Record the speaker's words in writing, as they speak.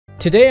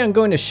Today I'm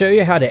going to show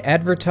you how to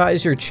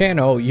advertise your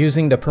channel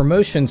using the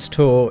promotions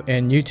tool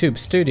in YouTube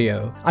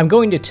Studio. I'm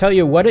going to tell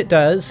you what it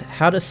does,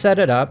 how to set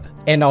it up,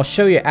 and I'll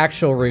show you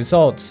actual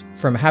results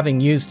from having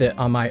used it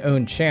on my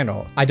own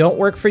channel. I don't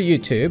work for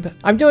YouTube.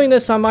 I'm doing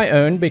this on my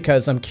own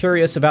because I'm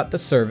curious about the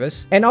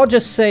service, and I'll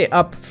just say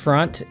up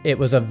front it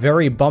was a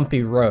very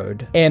bumpy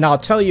road, and I'll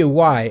tell you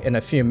why in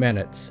a few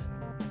minutes.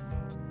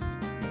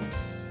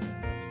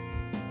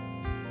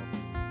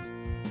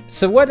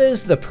 So what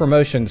is the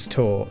promotions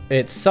tool?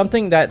 It's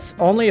something that's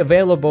only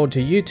available to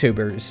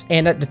YouTubers,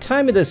 and at the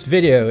time of this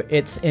video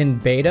it's in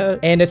beta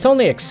and it's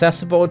only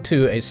accessible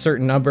to a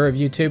certain number of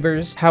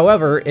YouTubers.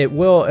 However, it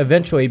will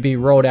eventually be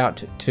rolled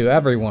out to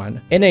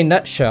everyone. In a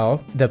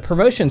nutshell, the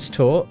promotions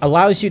tool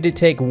allows you to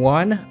take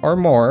one or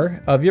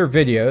more of your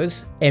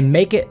videos and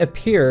make it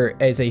appear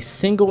as a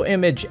single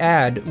image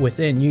ad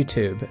within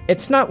YouTube.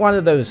 It's not one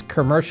of those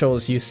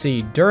commercials you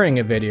see during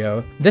a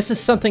video. This is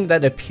something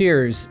that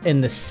appears in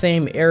the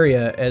same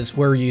area as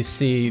where you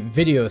see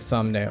video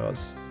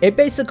thumbnails. It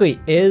basically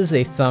is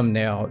a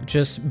thumbnail,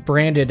 just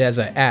branded as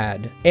an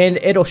ad, and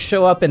it'll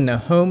show up in the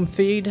home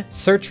feed,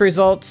 search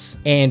results,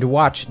 and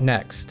watch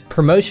next.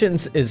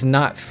 Promotions is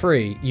not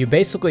free. You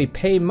basically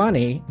pay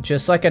money,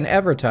 just like an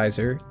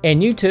advertiser,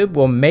 and YouTube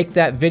will make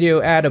that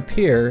video ad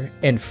appear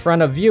in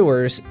front of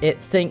viewers it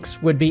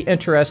thinks would be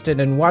interested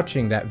in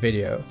watching that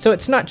video. So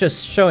it's not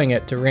just showing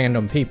it to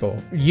random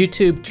people.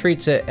 YouTube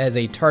treats it as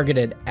a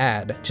targeted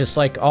ad, just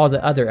like all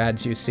the other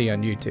ads you see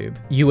on YouTube.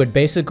 You would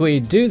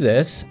basically do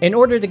this in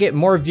order to get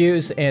more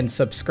views and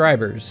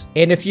subscribers.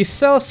 And if you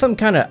sell some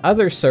kind of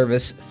other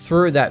service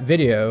through that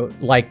video,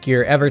 like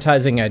you're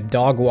advertising a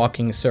dog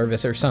walking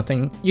service or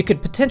something, you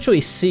could potentially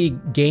see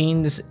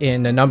gains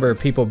in the number of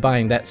people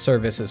buying that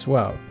service as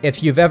well.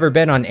 If you've ever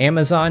been on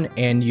Amazon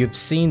and you've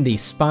seen the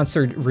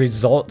sponsored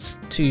results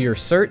to your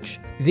search,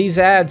 these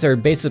ads are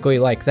basically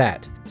like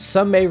that.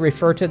 Some may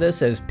refer to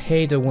this as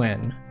pay to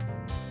win.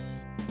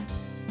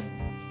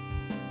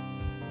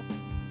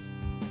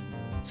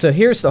 So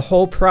here's the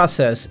whole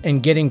process in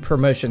getting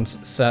promotions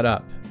set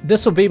up.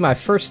 This will be my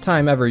first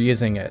time ever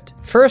using it.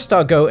 First,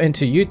 I'll go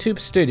into YouTube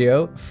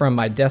Studio from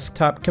my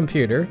desktop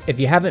computer. If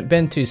you haven't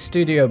been to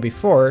Studio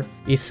before,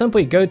 you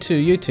simply go to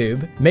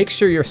YouTube, make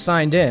sure you're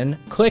signed in,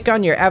 click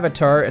on your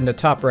avatar in the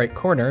top right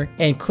corner,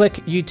 and click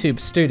YouTube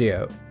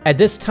Studio. At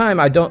this time,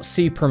 I don't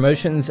see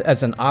promotions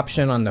as an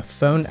option on the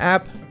phone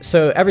app,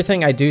 so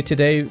everything I do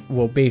today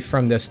will be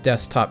from this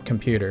desktop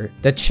computer.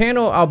 The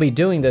channel I'll be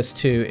doing this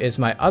to is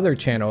my other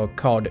channel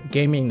called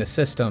Gaming the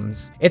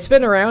Systems. It's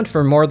been around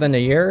for more than a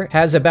year,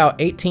 has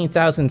about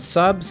 18,000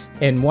 subs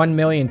and 1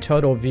 million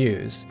total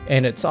views,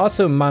 and it's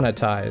also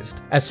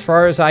monetized. As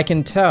far as I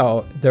can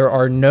tell, there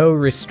are no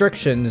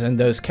restrictions in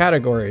those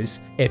categories.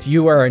 If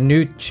you are a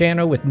new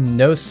channel with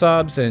no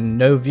subs and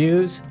no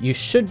views, you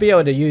should be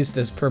able to use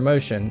this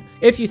promotion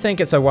if you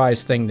think it's a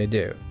wise thing to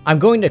do. I'm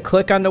going to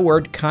click on the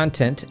word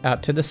content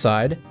out to the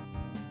side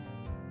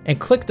and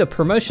click the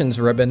promotions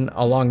ribbon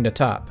along the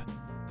top.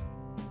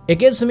 It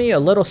gives me a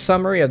little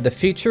summary of the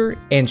feature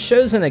and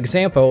shows an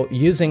example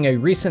using a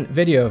recent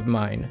video of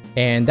mine,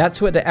 and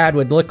that's what the ad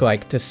would look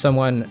like to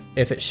someone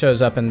if it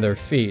shows up in their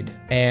feed.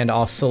 And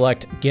I'll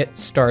select Get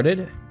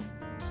Started.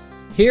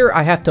 Here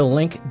I have to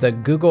link the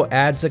Google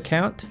Ads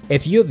account.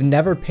 If you have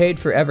never paid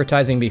for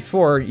advertising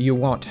before, you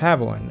won't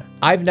have one.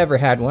 I've never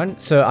had one,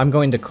 so I'm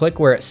going to click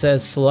where it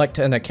says select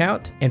an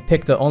account and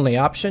pick the only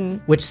option,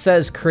 which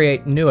says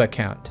create new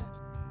account.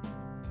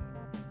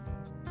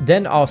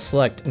 Then I'll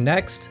select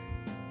next.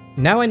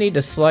 Now I need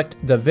to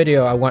select the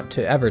video I want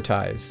to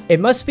advertise.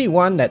 It must be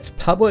one that's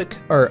public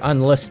or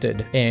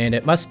unlisted, and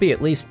it must be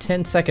at least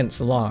 10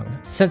 seconds long.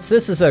 Since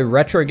this is a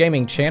retro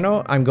gaming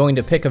channel, I'm going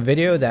to pick a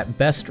video that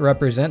best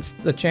represents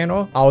the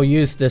channel. I'll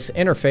use this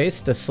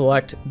interface to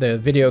select the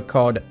video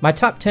called My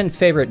Top 10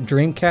 Favorite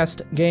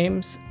Dreamcast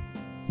Games.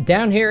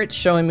 Down here it's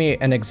showing me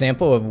an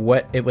example of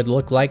what it would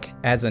look like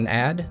as an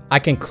ad. I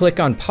can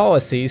click on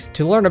policies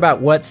to learn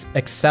about what's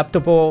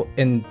acceptable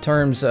in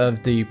terms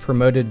of the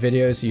promoted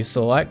videos you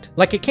select.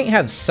 Like it can't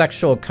have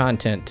sexual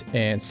content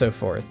and so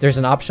forth. There's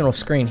an optional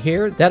screen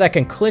here that I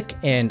can click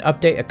and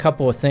update a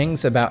couple of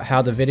things about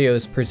how the video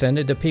is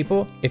presented to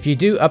people. If you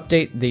do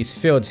update these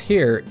fields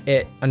here,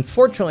 it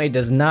unfortunately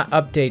does not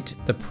update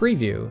the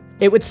preview.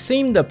 It would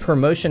seem the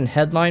promotion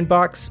headline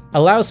box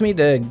allows me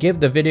to give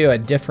the video a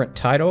different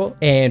title,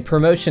 and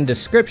promotion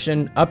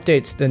description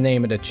updates the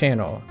name of the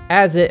channel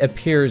as it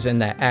appears in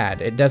that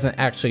ad. It doesn't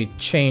actually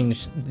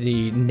change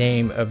the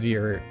name of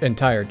your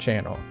entire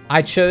channel.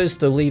 I chose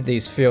to leave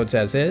these fields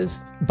as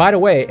is. By the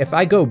way, if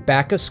I go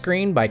back a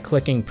screen by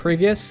clicking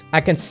previous, I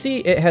can see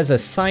it has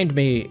assigned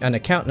me an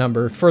account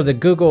number for the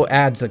Google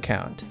Ads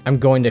account. I'm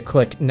going to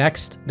click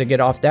next to get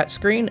off that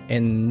screen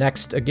and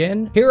next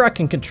again. Here I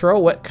can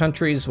control what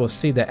countries will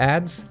see the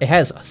ads. It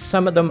has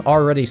some of them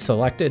already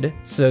selected.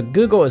 So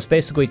Google is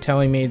basically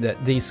telling me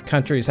that these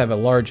countries have a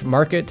large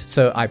market,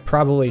 so I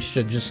probably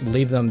should just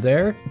leave them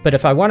there. But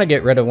if I want to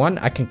get rid of one,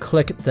 I can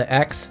click the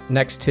X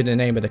next to the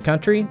name of the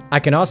country. I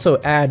can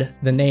also add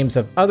the names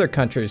of other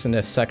countries in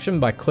this section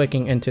by by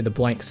clicking into the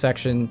blank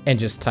section and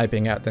just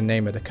typing out the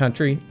name of the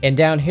country. And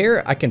down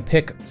here, I can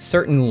pick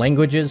certain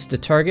languages to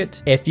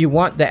target. If you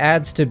want the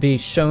ads to be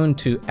shown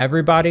to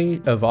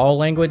everybody of all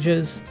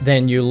languages,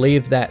 then you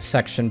leave that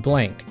section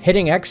blank.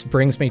 Hitting X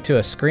brings me to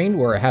a screen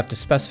where I have to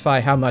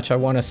specify how much I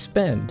want to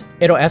spend.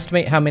 It'll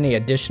estimate how many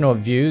additional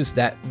views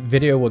that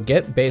video will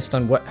get based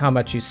on how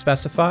much you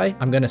specify.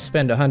 I'm going to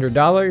spend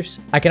 $100.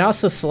 I can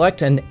also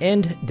select an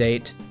end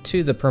date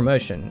to the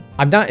promotion.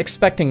 I'm not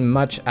expecting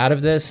much out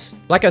of this.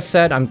 Like I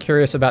said, I'm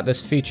curious about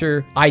this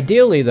feature.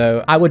 Ideally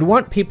though, I would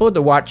want people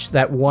to watch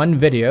that one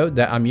video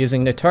that I'm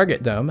using to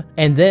target them,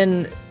 and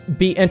then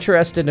be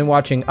interested in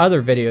watching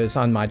other videos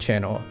on my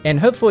channel, and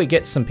hopefully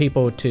get some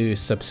people to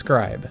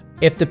subscribe.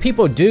 If the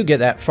people do get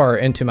that far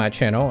into my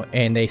channel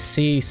and they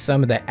see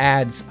some of the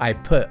ads I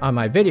put on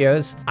my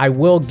videos, I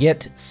will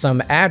get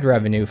some ad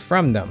revenue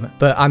from them,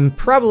 but I'm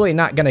probably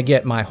not going to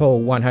get my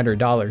whole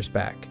 $100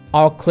 back.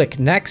 I'll click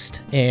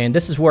next, and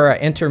this is where I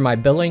enter my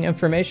billing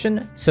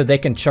information so they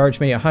can charge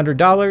me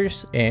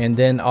 $100, and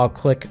then I'll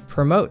click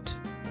promote.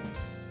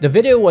 The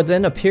video will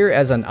then appear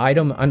as an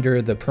item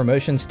under the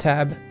promotions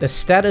tab. The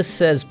status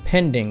says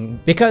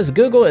pending because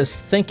Google is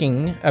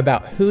thinking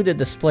about who to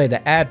display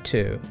the ad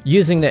to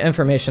using the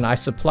information I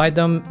supplied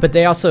them, but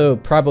they also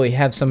probably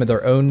have some of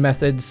their own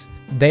methods.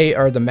 They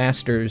are the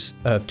masters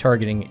of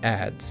targeting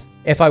ads.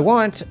 If I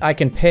want, I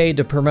can pay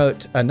to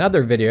promote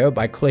another video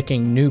by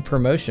clicking new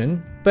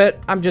promotion, but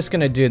I'm just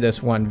going to do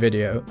this one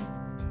video.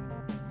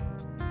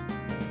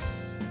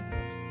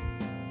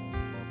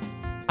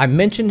 I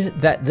mentioned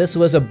that this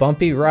was a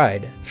bumpy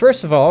ride.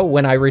 First of all,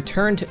 when I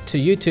returned to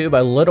YouTube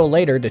a little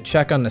later to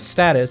check on the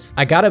status,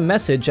 I got a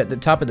message at the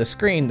top of the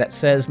screen that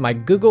says my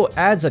Google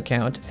Ads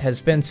account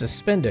has been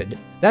suspended.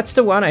 That's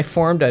the one I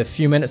formed a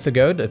few minutes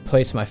ago to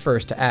place my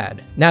first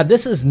ad. Now,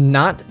 this is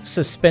not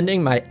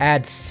suspending my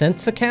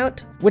AdSense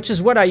account, which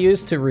is what I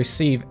use to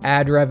receive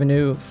ad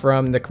revenue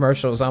from the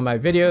commercials on my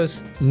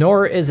videos,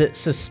 nor is it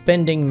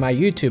suspending my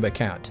YouTube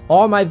account.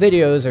 All my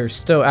videos are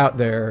still out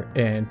there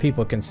and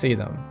people can see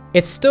them.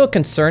 It's still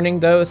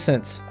concerning though,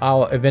 since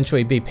I'll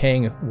eventually be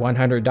paying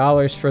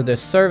 $100 for this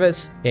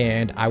service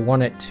and I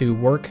want it to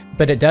work,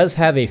 but it does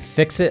have a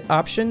fix it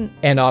option,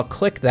 and I'll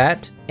click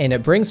that and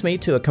it brings me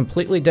to a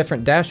completely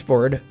different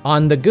dashboard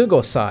on the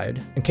Google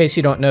side. In case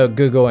you don't know,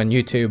 Google and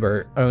YouTube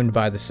are owned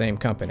by the same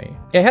company.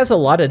 It has a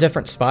lot of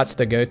different spots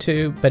to go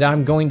to, but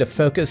I'm going to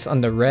focus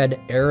on the red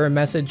error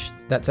message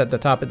that's at the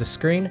top of the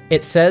screen.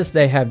 It says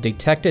they have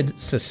detected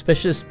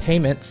suspicious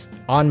payments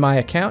on my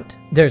account.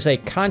 There's a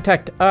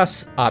contact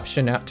us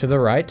option out to the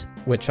right,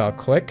 which I'll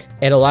click.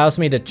 It allows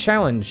me to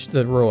challenge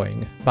the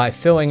ruling by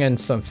filling in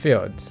some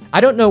fields. I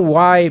don't know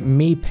why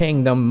me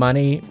paying them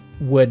money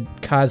would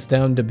cause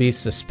them to be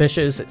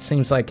suspicious. It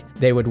seems like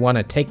they would want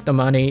to take the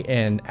money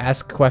and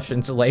ask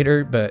questions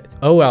later, but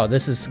oh well,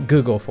 this is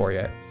Google for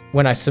you.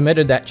 When I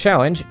submitted that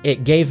challenge,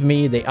 it gave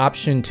me the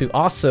option to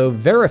also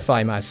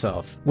verify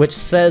myself, which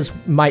says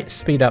might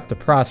speed up the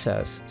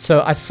process.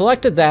 So I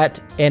selected that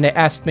and it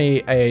asked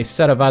me a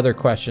set of other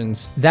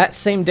questions. That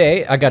same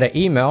day, I got an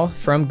email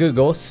from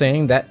Google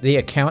saying that the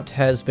account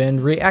has been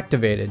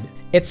reactivated.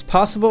 It's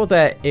possible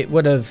that it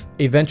would have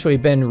eventually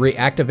been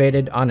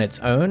reactivated on its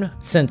own.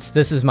 Since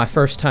this is my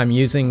first time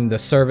using the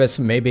service,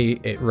 maybe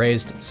it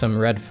raised some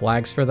red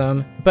flags for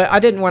them. But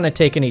I didn't want to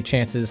take any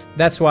chances.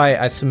 That's why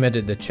I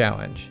submitted the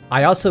challenge.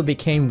 I also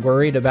became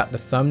worried about the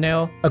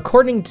thumbnail.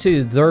 According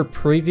to their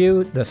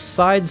preview, the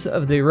sides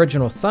of the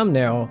original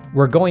thumbnail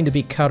were going to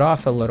be cut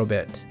off a little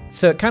bit.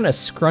 So it kind of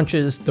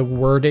scrunches the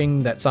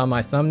wording that's on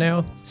my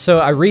thumbnail. So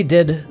I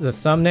redid the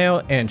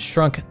thumbnail and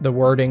shrunk the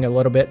wording a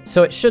little bit,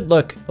 so it should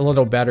look a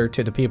little better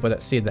to the people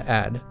that see the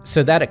ad.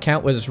 So that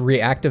account was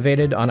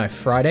reactivated on a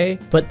Friday,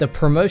 but the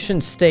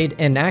promotion stayed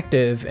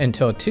inactive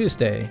until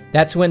Tuesday.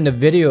 That's when the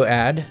video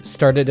ad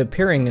started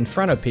appearing in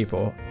front of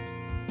people.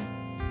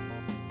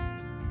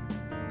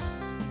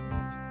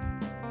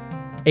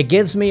 It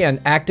gives me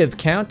an active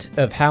count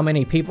of how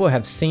many people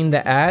have seen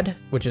the ad,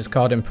 which is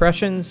called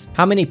impressions,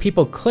 how many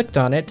people clicked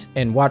on it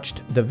and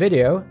watched the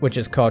video, which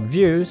is called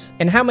views,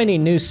 and how many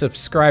new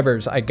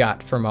subscribers I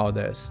got from all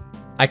this.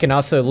 I can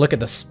also look at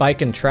the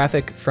spike in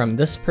traffic from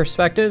this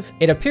perspective.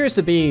 It appears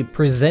to be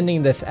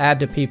presenting this ad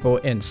to people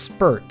in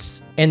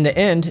spurts. In the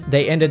end,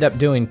 they ended up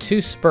doing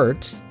 2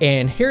 spurts,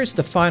 and here's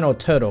the final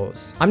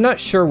totals. I'm not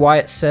sure why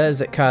it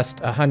says it cost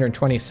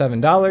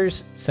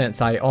 $127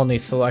 since I only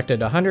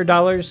selected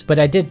 $100, but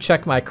I did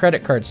check my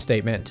credit card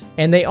statement,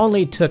 and they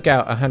only took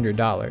out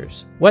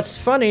 $100. What's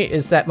funny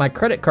is that my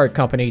credit card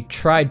company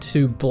tried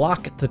to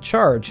block the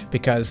charge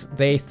because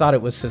they thought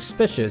it was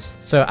suspicious,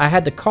 so I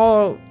had to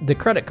call the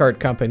credit card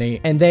company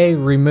and they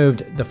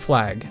removed the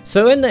flag.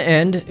 So in the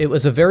end, it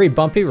was a very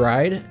bumpy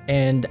ride,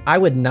 and I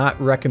would not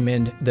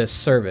recommend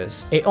this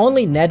service. It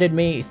only netted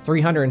me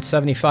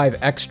 375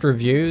 extra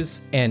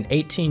views and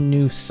 18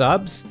 new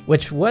subs,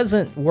 which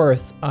wasn't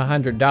worth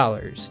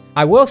 $100.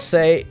 I will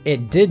say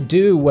it did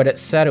do what it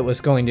said it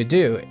was going to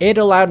do. It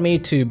allowed me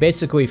to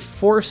basically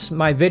force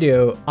my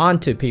video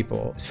onto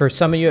people. For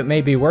some of you it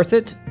may be worth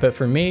it, but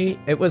for me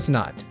it was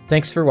not.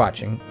 Thanks for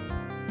watching.